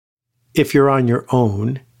if you're on your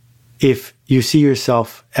own, if you see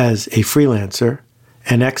yourself as a freelancer,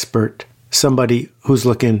 an expert, somebody who's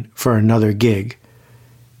looking for another gig,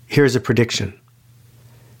 here's a prediction.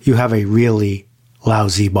 You have a really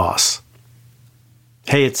lousy boss.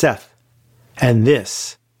 Hey, it's Seth, and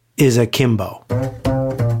this is Akimbo.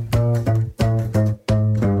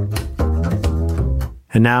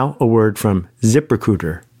 And now a word from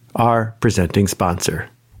ZipRecruiter, our presenting sponsor.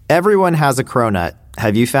 Everyone has a cronut.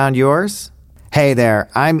 Have you found yours? Hey there,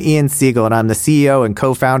 I'm Ian Siegel, and I'm the CEO and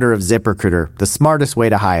co-founder of ZipRecruiter, the smartest way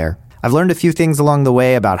to hire. I've learned a few things along the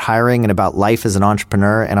way about hiring and about life as an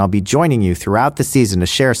entrepreneur, and I'll be joining you throughout the season to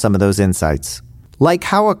share some of those insights. Like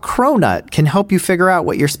how a cronut can help you figure out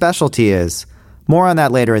what your specialty is. More on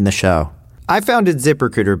that later in the show. I founded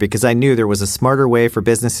ZipRecruiter because I knew there was a smarter way for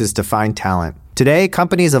businesses to find talent. Today,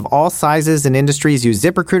 companies of all sizes and industries use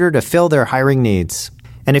ZipRecruiter to fill their hiring needs.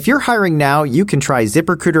 And if you're hiring now, you can try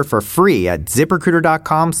ZipRecruiter for free at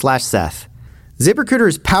ZipRecruiter.com/Seth.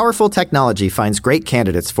 ZipRecruiter's powerful technology finds great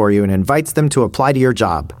candidates for you and invites them to apply to your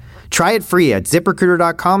job. Try it free at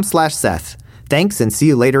ZipRecruiter.com/Seth. Thanks, and see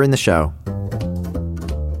you later in the show.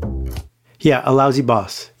 Yeah, a lousy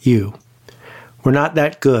boss, you. We're not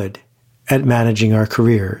that good at managing our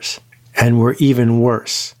careers, and we're even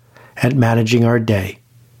worse at managing our day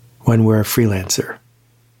when we're a freelancer.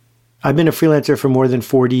 I've been a freelancer for more than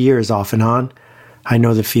 40 years off and on. I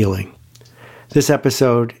know the feeling. This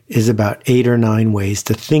episode is about 8 or 9 ways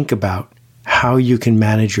to think about how you can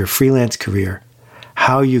manage your freelance career,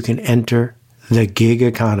 how you can enter the gig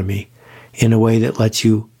economy in a way that lets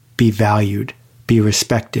you be valued, be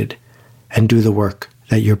respected, and do the work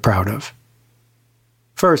that you're proud of.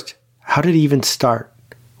 First, how did it even start?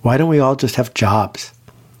 Why don't we all just have jobs?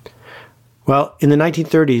 Well, in the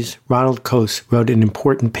 1930s, Ronald Coase wrote an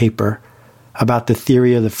important paper about the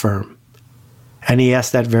theory of the firm. And he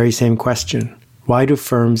asked that very same question. Why do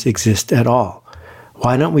firms exist at all?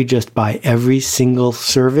 Why don't we just buy every single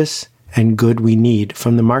service and good we need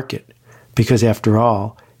from the market? Because after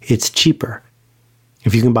all, it's cheaper.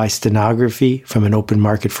 If you can buy stenography from an open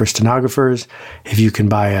market for stenographers, if you can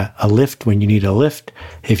buy a lift when you need a lift,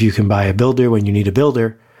 if you can buy a builder when you need a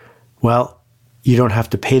builder, well, you don't have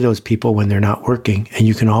to pay those people when they're not working, and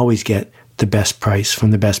you can always get the best price from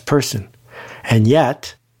the best person. And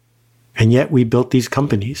yet we built these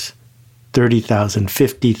companies, 30,000,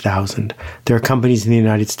 50,000. There are companies in the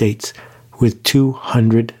United States with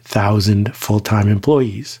 200,000 full-time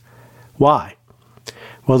employees. Why?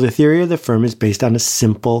 Well, the theory of the firm is based on a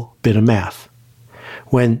simple bit of math.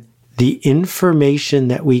 When the information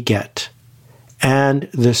that we get and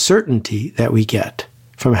the certainty that we get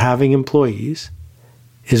from having employees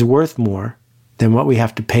is worth more than what we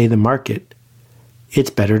have to pay the market,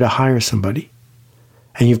 it's better to hire somebody.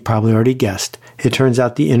 And you've probably already guessed, it turns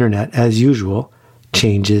out the internet, as usual,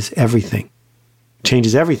 changes everything.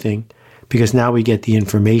 Changes everything because now we get the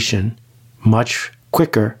information much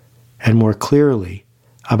quicker and more clearly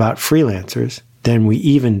about freelancers than we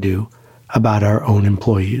even do about our own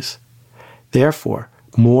employees. Therefore,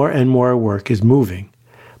 more and more work is moving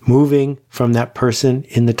from that person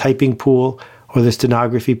in the typing pool or the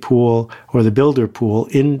stenography pool or the builder pool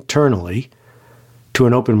internally to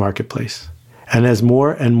an open marketplace. And as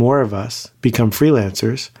more and more of us become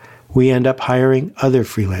freelancers, we end up hiring other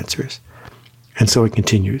freelancers. And so it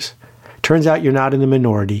continues. Turns out you're not in the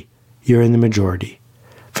minority, you're in the majority.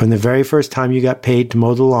 From the very first time you got paid to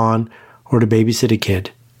mow the lawn or to babysit a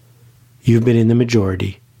kid, you've been in the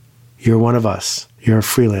majority. You're one of us. You're a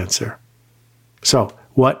freelancer. So,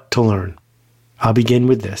 what to learn? I'll begin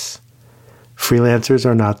with this. Freelancers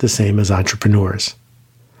are not the same as entrepreneurs.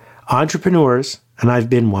 Entrepreneurs, and I've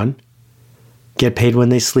been one, get paid when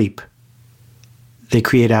they sleep. They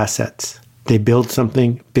create assets. They build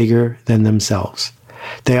something bigger than themselves.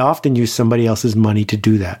 They often use somebody else's money to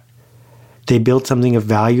do that. They build something of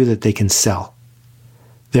value that they can sell.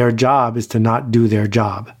 Their job is to not do their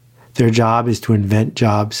job. Their job is to invent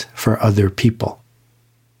jobs for other people.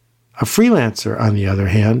 A freelancer, on the other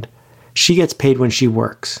hand, she gets paid when she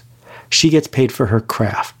works. She gets paid for her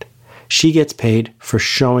craft. She gets paid for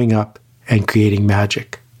showing up and creating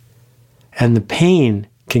magic. And the pain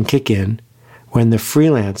can kick in when the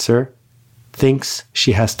freelancer thinks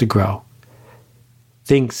she has to grow,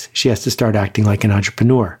 thinks she has to start acting like an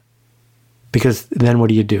entrepreneur. Because then what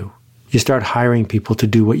do? You start hiring people to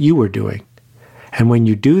do what you were doing. And when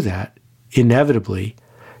you do that, inevitably,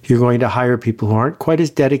 you're going to hire people who aren't quite as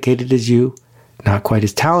dedicated as you, not quite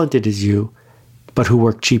as talented as you, but who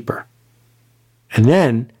work cheaper. And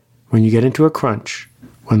then, when you get into a crunch,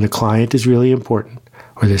 when the client is really important,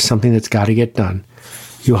 or there's something that's got to get done,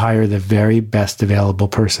 you hire the very best available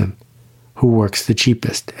person. who works the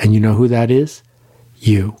cheapest. And you know who that is?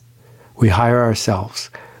 You. We hire ourselves.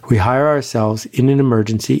 We hire ourselves in an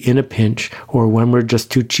emergency, in a pinch, or when we're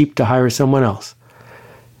just too cheap to hire someone else.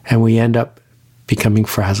 And we end up becoming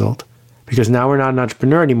frazzled. Because now we're not an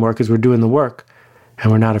entrepreneur anymore because we're doing the work.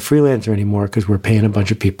 And we're not a freelancer anymore because we're paying a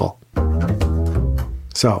bunch of people.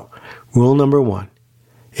 So, rule number 1.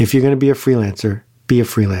 If you're going to be a freelancer, be a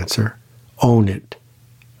freelancer. Own it.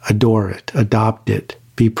 Adore it. Adopt it.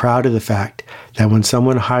 Be proud of the fact that when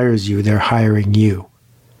someone hires you, they're hiring you.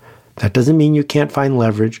 That doesn't mean you can't find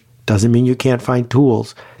leverage. Doesn't mean you can't find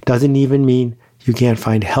tools. Doesn't even mean you can't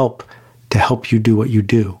find help to help you do what you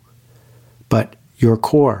do. But your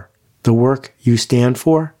core, the work you stand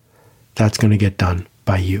for, that's going to get done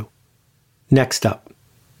by you. Next up,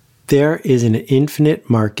 there is an infinite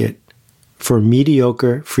market for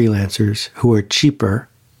mediocre freelancers who are cheaper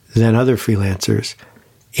than other freelancers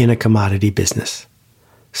in a commodity business.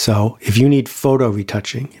 So if you need photo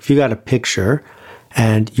retouching, if you got a picture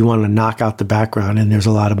and you want to knock out the background and there's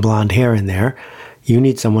a lot of blonde hair in there, you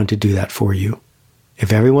need someone to do that for you.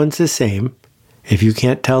 If everyone's the same, if you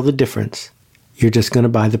can't tell the difference, you're just going to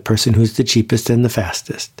buy the person who's the cheapest and the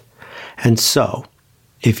fastest. And so,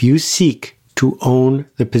 if you seek to own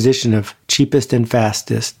the position of cheapest and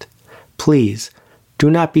fastest, please do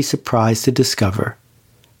not be surprised to discover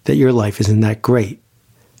that your life isn't that great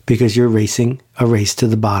because you're racing a race to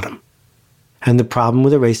the bottom. And the problem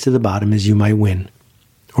with a race to the bottom is you might win.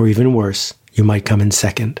 Or even worse, you might come in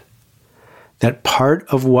second. That part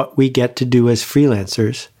of what we get to do as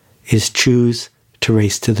freelancers is choose to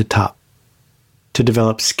race to the top. To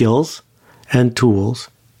develop skills and tools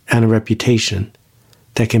and a reputation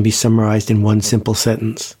that can be summarized in one simple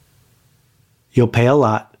sentence. You'll pay a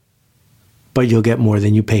lot, but you'll get more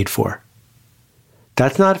than you paid for.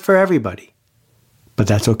 That's not for everybody, but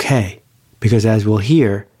that's okay, because as we'll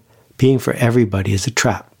hear, being for everybody is a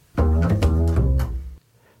trap.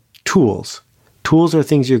 Tools. Tools are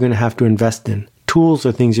things you're going to have to invest in. Tools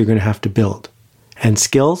are things you're going to have to build. And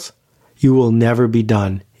skills, you will never be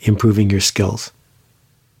done improving your skills.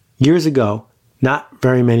 Years ago, not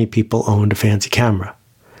very many people owned a fancy camera.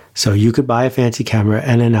 So you could buy a fancy camera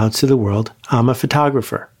and announce to the world, I'm a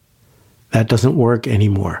photographer. That doesn't work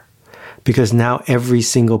anymore because now every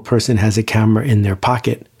single person has a camera in their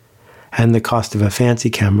pocket and the cost of a fancy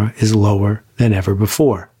camera is lower than ever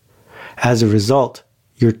before. As a result,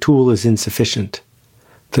 your tool is insufficient.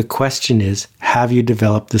 The question is, have you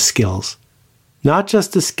developed the skills? Not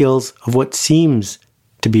just the skills of what seems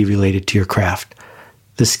to be related to your craft,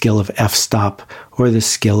 the skill of f-stop or the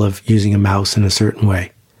skill of using a mouse in a certain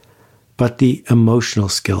way, but the emotional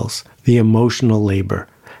skills, the emotional labor,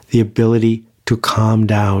 the ability to calm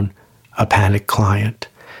down a panicked client,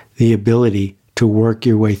 the ability to work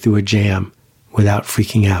your way through a jam without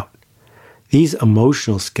freaking out. These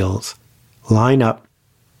emotional skills line up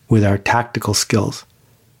with our tactical skills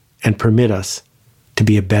and permit us to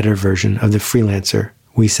be a better version of the freelancer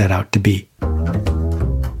we set out to be.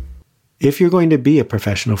 If you're going to be a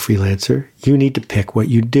professional freelancer, you need to pick what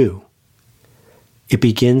you do. It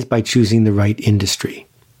begins by choosing the right industry.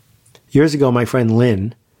 Years ago, my friend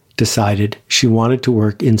Lynn decided she wanted to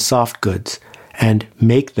work in soft goods and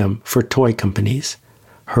make them for toy companies.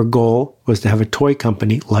 Her goal was to have a toy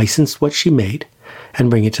company license what she made and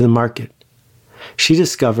bring it to the market. She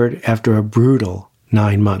discovered after a brutal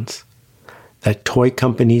 9 months that toy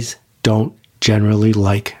companies don't generally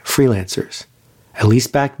like freelancers. At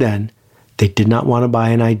least back then, they did not want to buy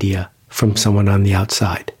an idea from someone on the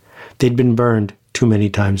outside. They'd been burned too many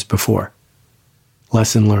times before.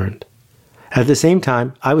 Lesson learned. At the same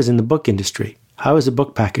time, I was in the book industry. I was a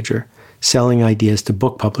book packager, selling ideas to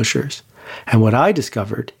book publishers. And what I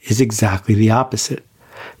discovered is exactly the opposite.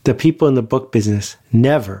 The people in the book business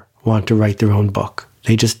never want to write their own book.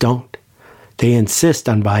 They just don't. They insist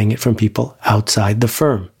on buying it from people outside the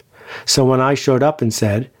firm. So when I showed up and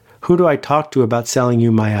said, "Who do I talk to about selling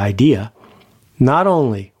you my idea?" not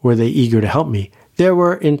only were they eager to help me, there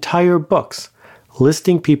were entire books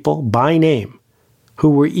listing people by name who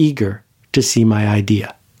were eager to see my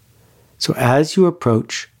idea. So as you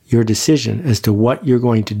approach your decision as to what you're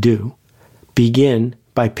going to do, begin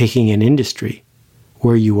by picking an industry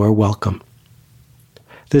where you are welcome.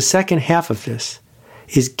 The second half of this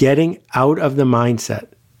is getting out of the mindset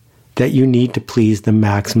that you need to please the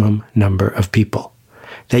maximum number of people,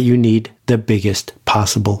 that you need the biggest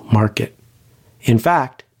possible market. In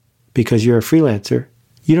fact, because you're a freelancer,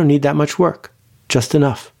 you don't need that much work, just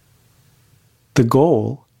enough. The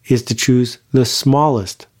goal is to choose the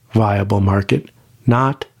smallest viable market,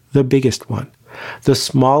 not the biggest one. The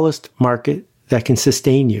smallest market that can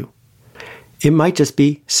sustain you. It might just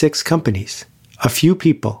be 6 companies, a few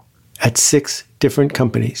people at 6 different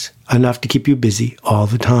companies, enough to keep you busy all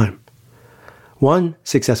the time. One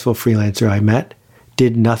successful freelancer I met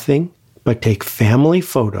did nothing but take family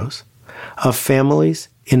photos of families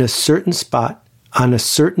in a certain spot on a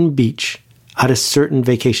certain beach at a certain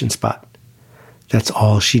vacation spot. That's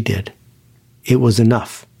all she did. It was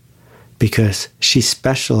enough because she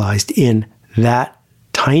specialized in that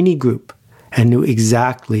tiny group and knew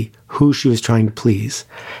exactly who she was trying to please.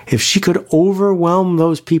 If she could overwhelm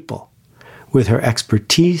those people with her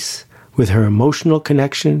expertise, with her emotional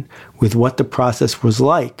connection, with what the process was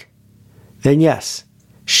like, then yes,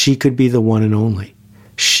 she could be the one and only.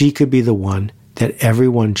 She could be the one that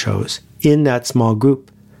everyone chose in that small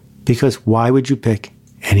group, because why would you pick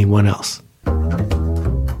anyone else?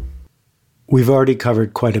 We've already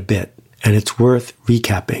covered quite a bit, and it's worth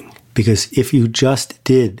recapping, because if you just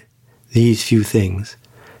did these few things,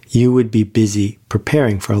 you would be busy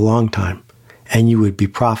preparing for a long time, and you would be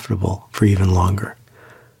profitable for even longer.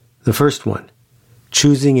 The first one,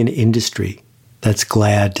 choosing an industry that's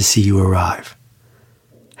glad to see you arrive.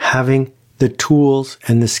 Having the tools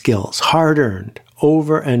and the skills, hard-earned,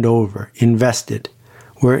 over and over, invested,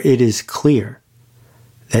 where it is clear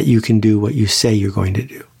that you can do what you say you're going to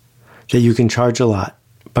do, that you can charge a lot,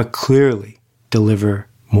 but clearly deliver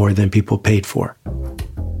more than people paid for.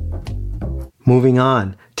 Moving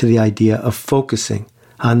on to the idea of focusing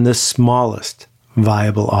on the smallest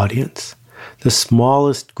viable audience, the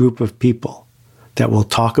smallest group of people that will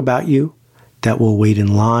talk about you, that will wait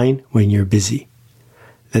in line when you're busy.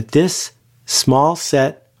 That this small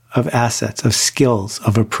set of assets, of skills,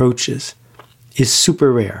 of approaches is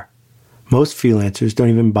super rare. Most freelancers don't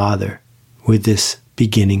even bother with this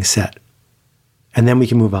beginning set. And then we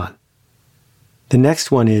can move on. The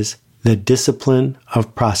next one is the discipline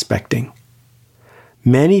of prospecting.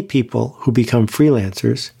 Many people who become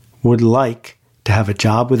freelancers would like to have a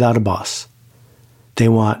job without a boss. They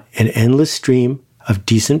want an endless stream of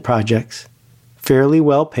decent projects, fairly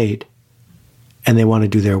well paid, and they want to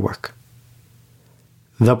do their work.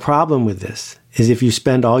 The problem with this is if you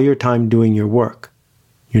spend all your time doing your work,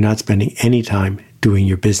 you're not spending any time doing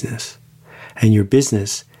your business. And your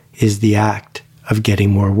business is the act of getting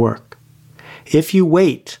more work. If you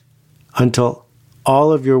wait until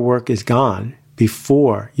all of your work is gone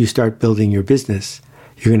before you start building your business,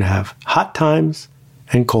 you're going to have hot times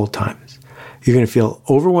and cold times. You're going to feel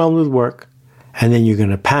overwhelmed with work, and then you're going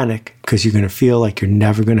to panic because you're going to feel like you're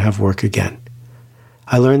never going to have work again.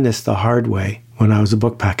 I learned this the hard way when I was a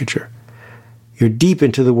book packager. You're deep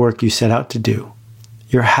into the work you set out to do.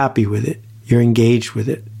 You're happy with it. You're engaged with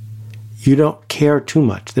it. You don't care too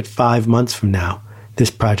much that 5 months from now, this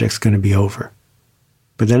project's going to be over.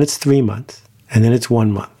 But then it's 3 months, and then it's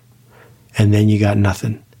 1 month, and then you got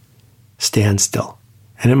nothing. Stand still.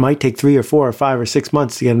 And it might take 3 or 4 or 5 or 6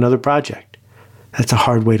 months to get another project. That's a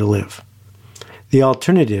hard way to live. The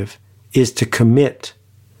alternative is to commit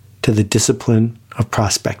to the discipline of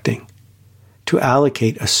prospecting, to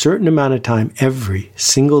allocate a certain amount of time every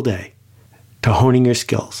single day to honing your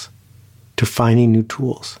skills, to finding new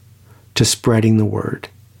tools, to spreading the word,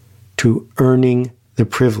 to earning the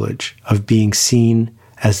privilege of being seen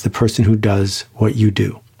as the person who does what you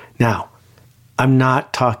do. Now, I'm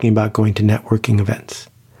not talking about going to networking events.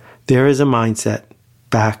 There is a mindset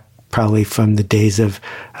back probably from the days of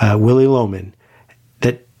Willy Loman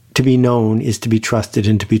that to be known is to be trusted,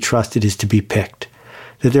 and to be trusted is to be picked.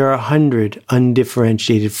 That there are 100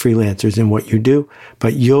 undifferentiated freelancers in what you do,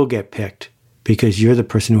 but you'll get picked because you're the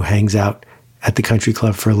person who hangs out at the country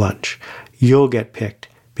club for lunch. You'll get picked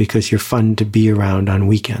because you're fun to be around on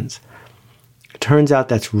weekends. It turns out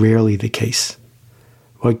that's rarely the case.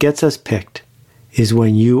 What gets us picked is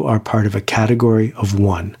when you are part of a category of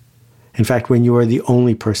one. In fact, when you are the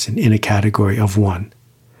only person in a category of one.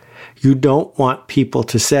 You don't want people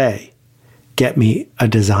to say, get me a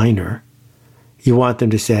designer. You want them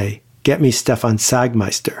to say, get me Stefan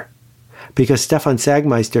Sagmeister. Because Stefan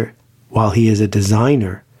Sagmeister, while he is a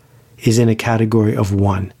designer, is in a category of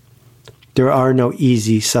one. There are no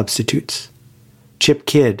easy substitutes. Chip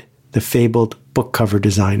Kidd, the fabled book cover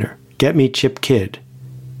designer. Get me Chip Kidd.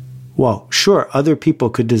 Well, sure, other people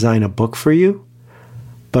could design a book for you,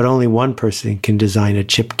 but only one person can design a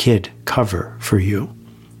Chip Kidd cover for you.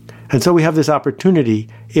 And so we have this opportunity,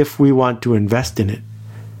 if we want to invest in it,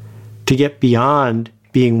 to get beyond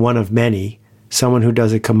being one of many, someone who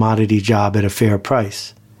does a commodity job at a fair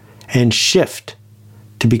price, and shift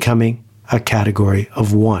to becoming a category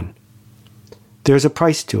of one. There's a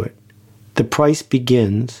price to it. The price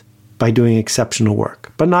begins by doing exceptional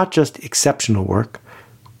work, but not just exceptional work,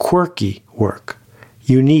 quirky work,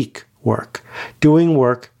 unique work, doing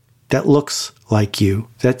work that looks like you,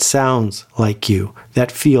 that sounds like you,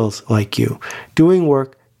 that feels like you, doing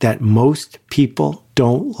work that most people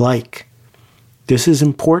don't like. This is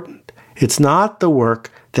important. It's not the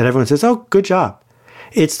work that everyone says, oh, good job.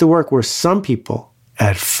 It's the work where some people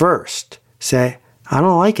at first say, I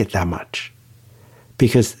don't like it that much.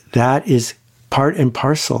 Because that is part and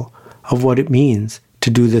parcel of what it means to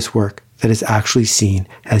do this work that is actually seen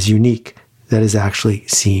as unique, that is actually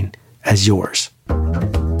seen as yours.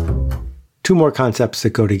 Two more concepts that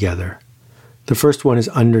go together. The first one is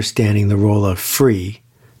understanding the role of free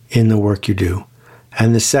in the work you do.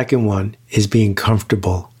 And the second one is being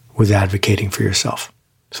comfortable with advocating for yourself.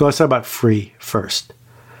 So let's talk about free first.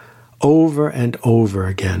 Over and over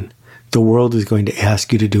again, the world is going to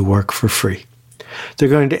ask you to do work for free. They're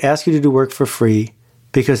going to ask you to do work for free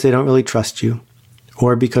because they don't really trust you,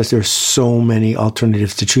 or because there's so many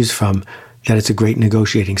alternatives to choose from that it's a great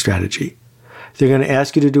negotiating strategy. They're going to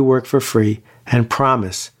ask you to do work for free and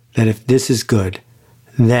promise that if this is good,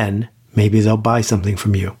 then maybe they'll buy something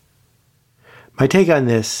from you. My take on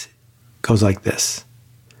this goes like this.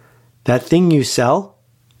 That thing you sell,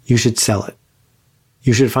 you should sell it.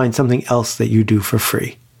 You should find something else that you do for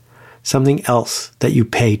free. Something else that you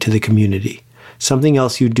pay to the community. Something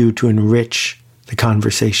else you do to enrich the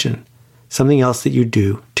conversation. Something else that you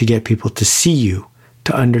do to get people to see you,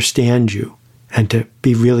 to understand you, and to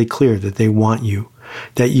be really clear that they want you,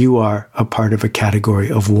 that you are a part of a category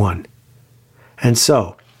of one. And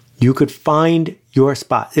so, you could find your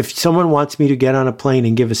spot. If someone wants me to get on a plane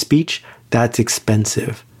and give a speech, that's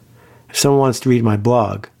expensive. If someone wants to read my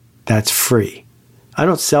blog, that's free. I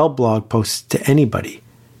don't sell blog posts to anybody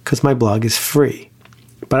because my blog is free.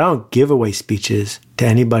 But I don't give away speeches to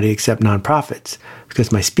anybody except nonprofits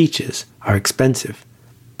because my speeches are expensive.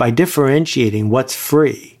 By differentiating what's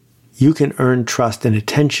free, you can earn trust and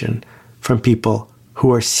attention from people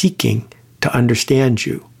who are seeking to understand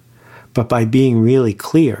you. But by being really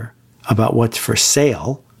clear about what's for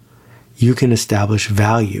sale, you can establish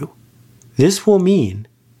value. This will mean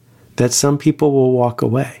that some people will walk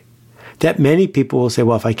away. That many people will say,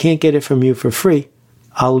 well, if I can't get it from you for free,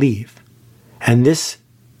 I'll leave. And this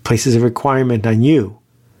places a requirement on you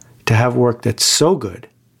to have work that's so good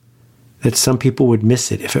that some people would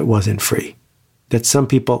miss it if it wasn't free. That some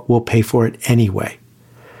people will pay for it anyway.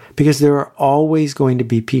 Because there are always going to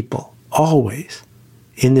be people, always,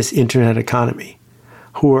 in this internet economy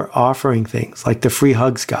who are offering things like the free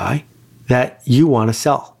hugs guy that you want to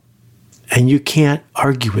sell. And you can't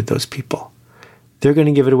argue with those people. They're going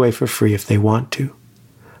to give it away for free if they want to.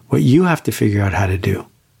 What you have to figure out how to do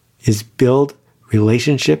is build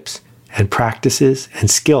relationships and practices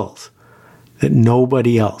and skills that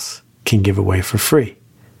nobody else can give away for free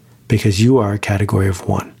because you are a category of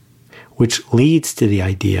one, which leads to the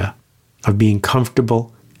idea of being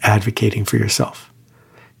comfortable advocating for yourself.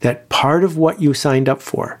 That part of what you signed up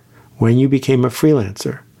for when you became a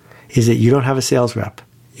freelancer is that you don't have a sales rep.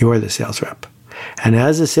 You're the sales rep. And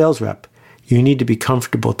as a sales rep, you need to be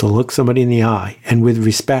comfortable to look somebody in the eye and with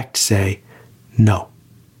respect say, no.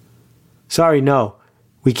 Sorry, no,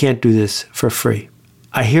 we can't do this for free.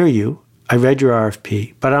 I hear you. I read your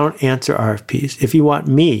RFP, but I don't answer RFPs. If you want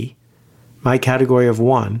me, my category of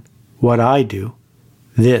one, what I do,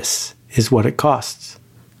 this is what it costs.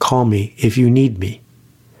 Call me if you need me.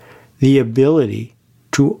 The ability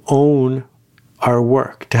to own our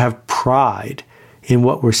work, to have pride in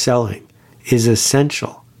what we're selling is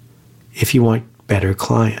essential if you want better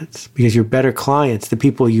clients. Because your better clients, the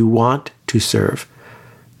people you want to serve,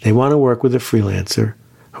 they want to work with a freelancer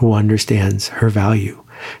who understands her value.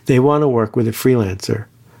 They want to work with a freelancer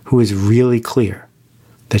who is really clear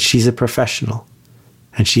that she's a professional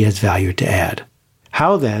and she has value to add.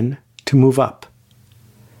 How then to move up?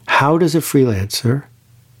 How does a freelancer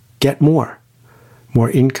get more? More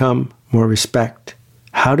income, more respect?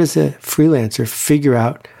 How does a freelancer figure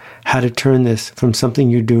out how to turn this from something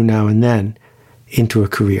you do now and then into a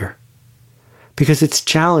career? Because it's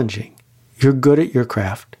challenging. You're good at your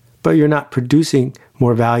craft, but you're not producing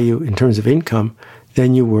more value in terms of income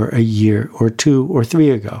than you were a year or 2 or 3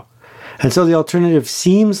 ago. And so the alternative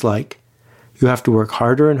seems like you have to work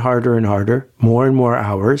harder and harder and harder, more and more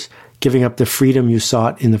hours, giving up the freedom you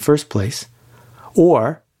sought in the first place.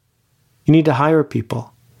 Or you need to hire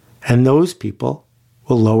people, and those people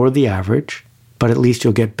will lower the average, but at least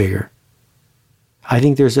you'll get bigger. I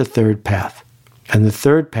think there's a third path. And the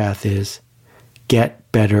third path is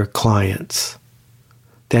get better clients.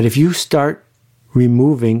 That if you start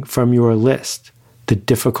removing from your list the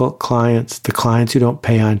difficult clients, the clients who don't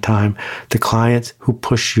pay on time, the clients who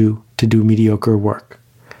push you to do mediocre work,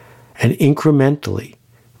 and incrementally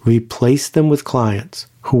Replace them with clients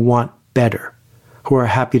who want better, who are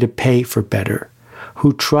happy to pay for better,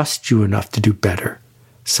 who trust you enough to do better.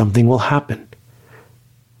 Something will happen.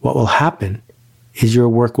 What will happen is your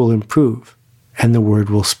work will improve and the word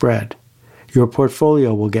will spread. Your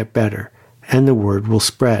portfolio will get better and the word will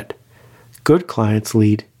spread. Good clients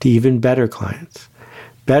lead to even better clients.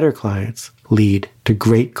 Better clients lead to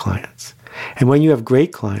great clients. And when you have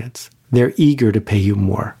great clients, they're eager to pay you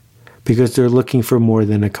more because they're looking for more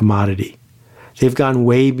than a commodity. They've gone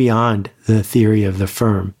way beyond the theory of the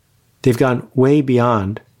firm. They've gone way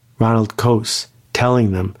beyond Ronald Coase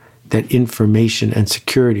telling them that information and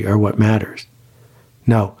security are what matters.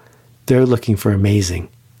 No, they're looking for amazing.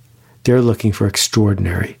 They're looking for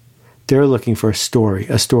extraordinary. They're looking for a story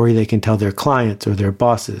they can tell their clients or their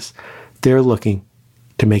bosses. They're looking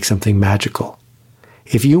to make something magical.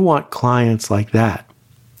 If you want clients like that,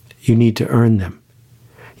 you need to earn them.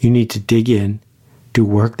 You need to dig in, do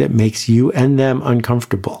work that makes you and them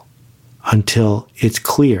uncomfortable until it's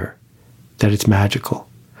clear that it's magical.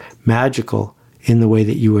 Magical in the way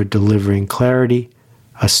that you are delivering clarity,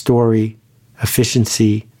 a story,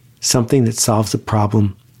 efficiency, something that solves a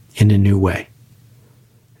problem in a new way.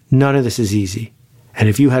 None of this is easy. And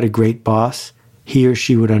if you had a great boss, he or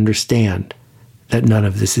she would understand that none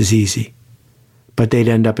of this is easy. But they'd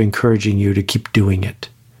end up encouraging you to keep doing it.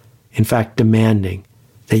 In fact, demanding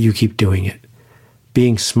that you keep doing it.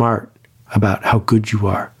 Being smart about how good you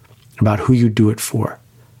are, about who you do it for,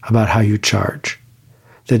 about how you charge.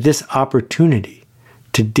 That this opportunity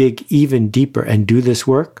to dig even deeper and do this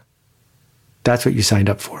work, that's what you signed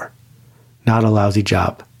up for. Not a lousy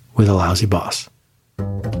job with a lousy boss.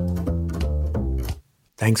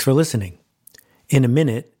 Thanks for listening. In a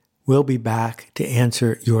minute, we'll be back to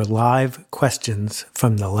answer your live questions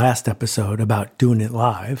from the last episode about doing it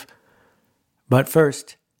live. But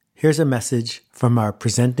first, here's a message from our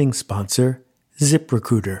presenting sponsor,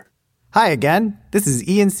 ZipRecruiter. Hi again. This is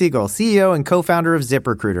Ian Siegel, CEO and co-founder of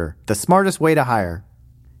ZipRecruiter, the smartest way to hire.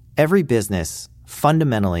 Every business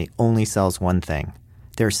fundamentally only sells one thing.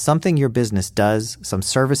 There's something your business does, some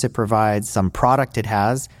service it provides, some product it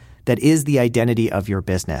has that is the identity of your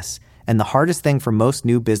business. And the hardest thing for most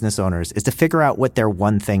new business owners is to figure out what their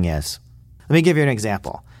one thing is. Let me give you an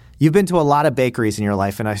example. You've been to a lot of bakeries in your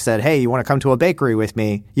life, and I said, hey, you want to come to a bakery with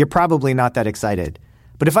me? You're probably not that excited.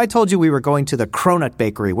 But if I told you we were going to the Cronut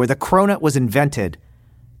Bakery, where the cronut was invented,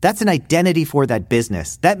 that's an identity for that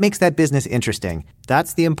business. That makes that business interesting.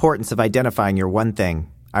 That's the importance of identifying your one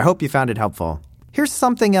thing. I hope you found it helpful. Here's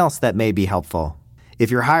something else that may be helpful.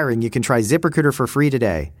 If you're hiring, you can try ZipRecruiter for free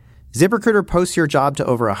today. ZipRecruiter posts your job to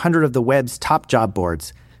over 100 of the web's top job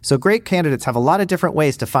boards, so great candidates have a lot of different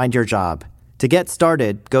ways to find your job. To get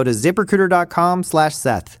started, go to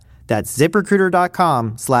ZipRecruiter.com/Seth. That's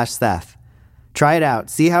ZipRecruiter.com/Seth. Try it out,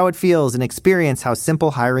 see how it feels, and experience how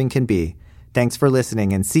simple hiring can be. Thanks for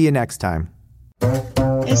listening, and see you next time.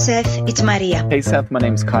 Hey Seth, it's Maria. Hey Seth, my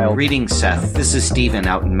name's Kyle. Greetings, Seth. This is Steven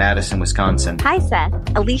out in Madison, Wisconsin. Hi, Seth.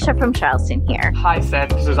 Alicia from Charleston here. Hi Seth,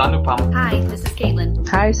 this is Anupam. Hi, this is Caitlin.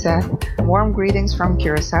 Hi Seth. Warm greetings from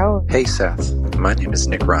Curacao. Hey Seth, my name is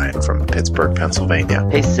Nick Ryan from Pittsburgh, Pennsylvania.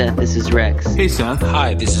 Hey Seth, this is Rex. Hey Seth.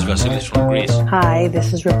 Hi, this is Vasilis from Greece. Hi,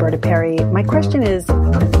 this is Roberta Perry. My question is...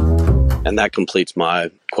 And that completes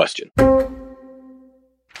my question.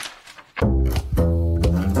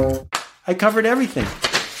 I covered everything.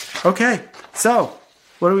 Okay, so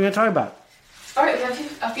what are we going to talk about? All right, we have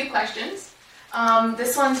a few questions.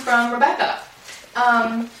 This one's from Rebecca.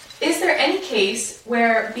 Is there any case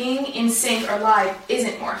where being in sync or live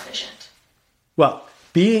isn't more efficient? Well,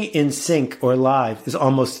 being in sync or live is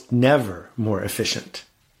almost never more efficient.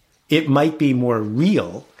 It might be more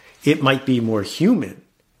real, it might be more human,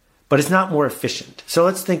 but it's not more efficient. So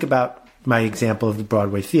let's think about my example of the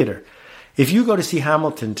Broadway theater. If you go to see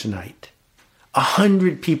Hamilton tonight,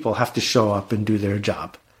 100 people have to show up and do their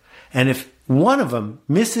job. And if one of them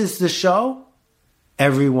misses the show,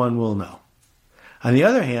 everyone will know. On the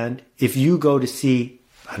other hand, if you go to see,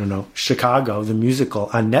 Chicago, the musical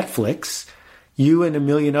on Netflix, you and a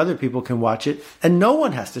million other people can watch it and no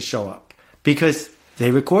one has to show up because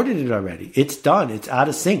they recorded it already. It's done. It's out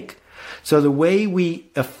of sync. So the way we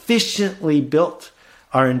efficiently built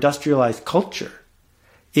our industrialized culture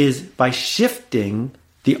is by shifting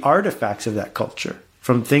the artifacts of that culture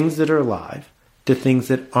from things that are live to things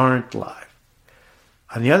that aren't live.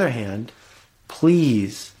 On the other hand,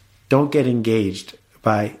 please don't get engaged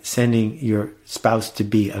by sending your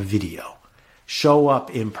spouse-to-be a video. Show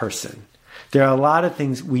up in person. There are a lot of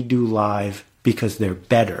things we do live because they're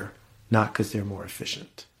better, not because they're more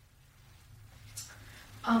efficient.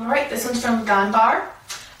 All right, this one's from Ganbar.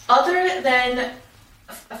 Other than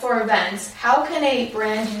for events, how can a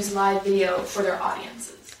brand use live video for their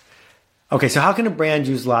audiences? Okay, so how can a brand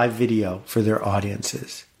use live video for their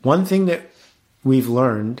audiences? One thing that we've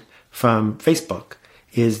learned from Facebook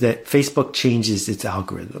is that Facebook changes its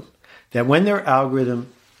algorithm. That when their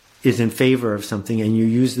algorithm is in favor of something and you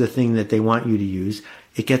use the thing that they want you to use,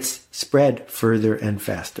 it gets spread further and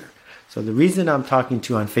faster. So the reason I'm talking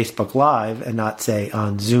to you on Facebook Live and not, say,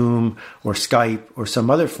 on Zoom or Skype or some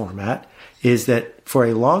other format is that for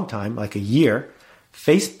a long time, like a year,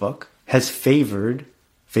 Facebook has favored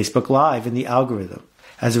Facebook Live in the algorithm.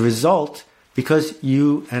 As a result, because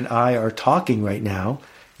you and I are talking right now,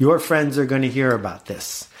 your friends are going to hear about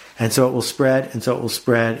this. And so it will spread, and so it will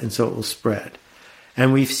spread, and so it will spread.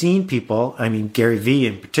 And we've seen people, I mean, Gary Vee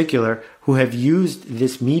in particular, who have used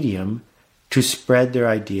this medium to spread their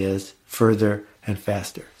ideas further and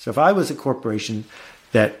faster. So if I was a corporation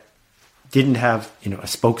that didn't have, a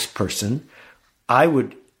spokesperson, I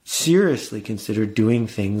would seriously consider doing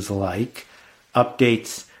things like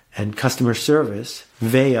updates and customer service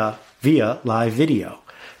via live video,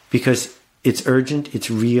 because it's urgent,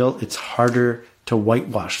 it's real, it's harder to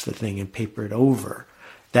whitewash the thing and paper it over.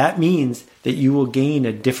 That means that you will gain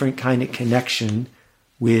a different kind of connection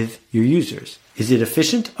with your users. Is it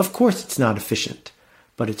efficient? Of course it's not efficient,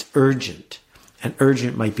 but it's urgent. And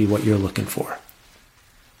urgent might be what you're looking for.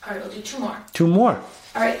 All right, we'll do 2 more. 2 more.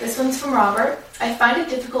 All right, this one's from Robert. I find it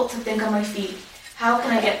difficult to think on my feet. How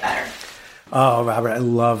can I get better? Oh, Robert, I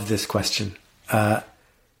love this question. Part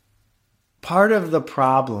of the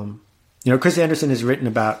problem, Chris Anderson has written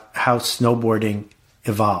about how snowboarding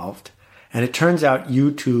evolved. And it turns out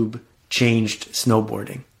YouTube changed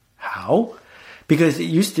snowboarding. How? Because it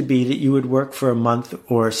used to be that you would work for a month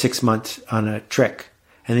or 6 months on a trick,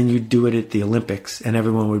 and then you'd do it at the Olympics, and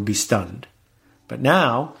everyone would be stunned. But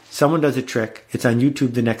now, someone does a trick, it's on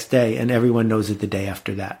YouTube the next day, and everyone knows it the day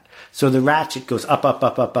after that. So the ratchet goes up, up,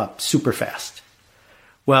 up, up, up, super fast.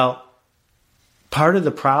 Well, part of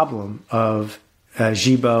the problem of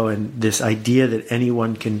Jibo and this idea that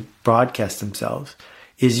anyone can broadcast themselves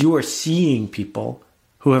is you are seeing people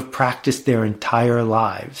who have practiced their entire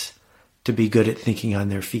lives to be good at thinking on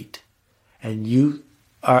their feet. And you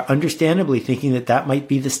are understandably thinking that that might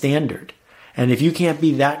be the standard. And if you can't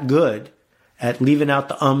be that good at leaving out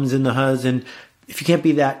the ums and the hus, and if you can't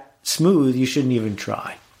be that smooth, you shouldn't even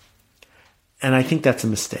try. And I think that's a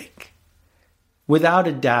mistake. Without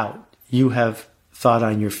a doubt, you have thought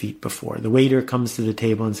on your feet before. The waiter comes to the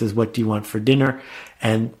table and says, "What do you want for dinner?"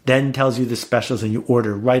 And then tells you the specials, and you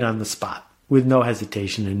order right on the spot with no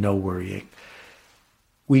hesitation and no worrying.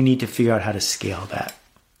 We need to figure out how to scale that.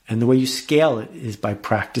 And the way you scale it is by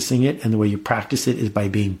practicing it, and the way you practice it is by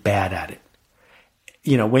being bad at it.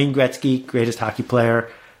 Wayne Gretzky, greatest hockey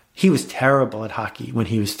player, he was terrible at hockey when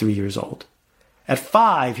he was 3 years old. At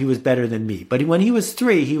 5, he was better than me. But when he was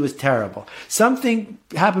 3, he was terrible. Something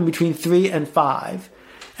happened between 3 and 5.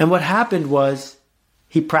 And what happened was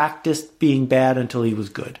he practiced being bad until he was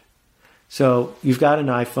good. So you've got an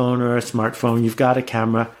iPhone or a smartphone. You've got a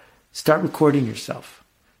camera. Start recording yourself.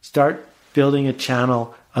 Start building a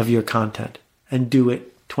channel of your content and do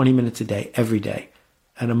it 20 minutes a day, every day.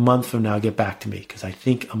 And a month from now, get back to me, because I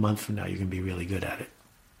think a month from now, you're going to be really good at it.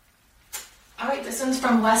 All right, this one's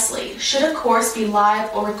from Leslie. Should a course be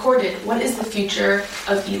live or recorded? What is the future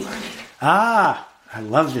of e-learning? I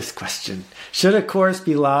love this question. Should a course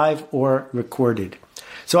be live or recorded?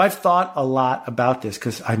 So I've thought a lot about this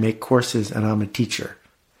because I make courses and I'm a teacher.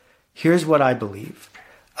 Here's what I believe.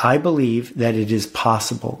 I believe that it is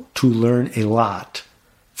possible to learn a lot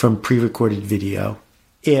from pre-recorded video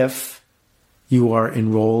if you are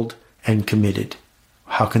enrolled and committed.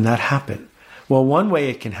 How can that happen? Well, one way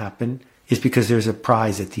it can happen is because there's a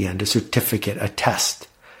prize at the end, a certificate, a test.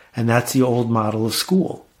 And that's the old model of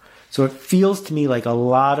school. So it feels to me like a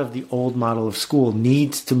lot of the old model of school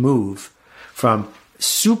needs to move from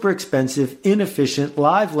super expensive, inefficient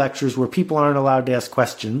live lectures where people aren't allowed to ask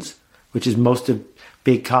questions, which is most of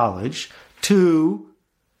big college, to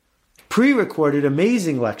pre-recorded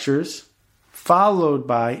amazing lectures followed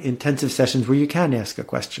by intensive sessions where you can ask a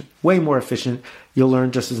question. Way more efficient. You'll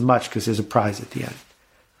learn just as much because there's a prize at the end.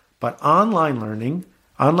 But online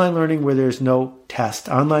learning where there's no test,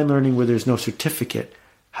 online learning where there's no certificate,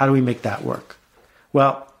 how do we make that work?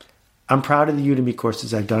 Well, I'm proud of the Udemy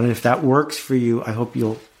courses I've done, and if that works for you, I hope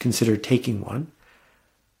you'll consider taking one.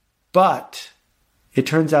 But it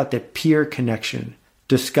turns out that peer connection,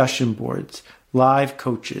 discussion boards, live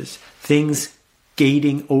coaches, things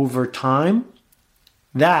gating over time,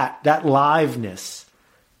 that liveness,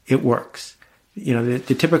 it works.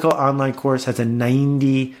 The typical online course has a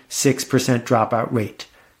 96% dropout rate.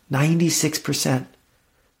 96%.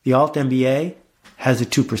 The Alt MBA has a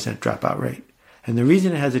 2% dropout rate. And the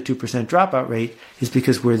reason it has a 2% dropout rate is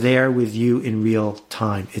because we're there with you in real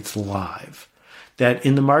time. It's live. That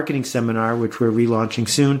in the marketing seminar, which we're relaunching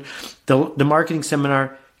soon, the marketing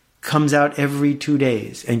seminar comes out every 2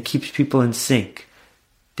 days and keeps people in sync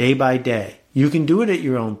day by day. You can do it at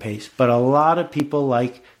your own pace, but a lot of people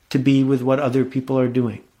like to be with what other people are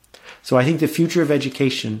doing. So I think the future of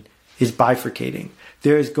education is bifurcating.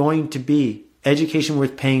 There is going to be education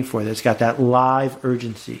worth paying for that's got that live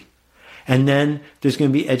urgency. And then there's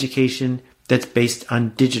going to be education that's based on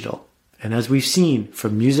digital. And as we've seen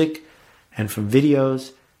from music and from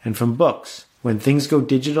videos and from books, when things go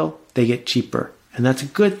digital, they get cheaper. And that's a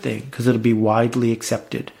good thing because it'll be widely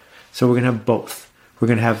accepted. So we're going to have both. We're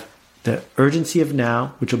going to have the urgency of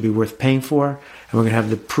now, which will be worth paying for, and we're going to have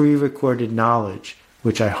the pre-recorded knowledge,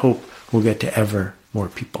 which I hope will get to ever more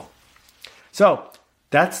people. So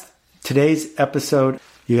that's today's episode.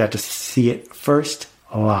 You got to see it first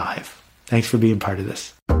live. Thanks for being part of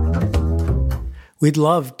this. We'd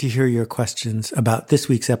love to hear your questions about this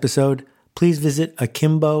week's episode. Please visit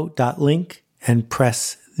akimbo.link and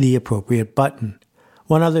press the appropriate button.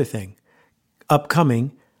 One other thing,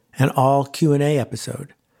 upcoming, an all Q&A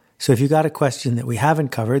episode. So if you got a question that we haven't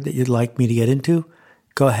covered that you'd like me to get into,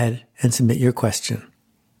 go ahead and submit your question.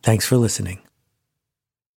 Thanks for listening.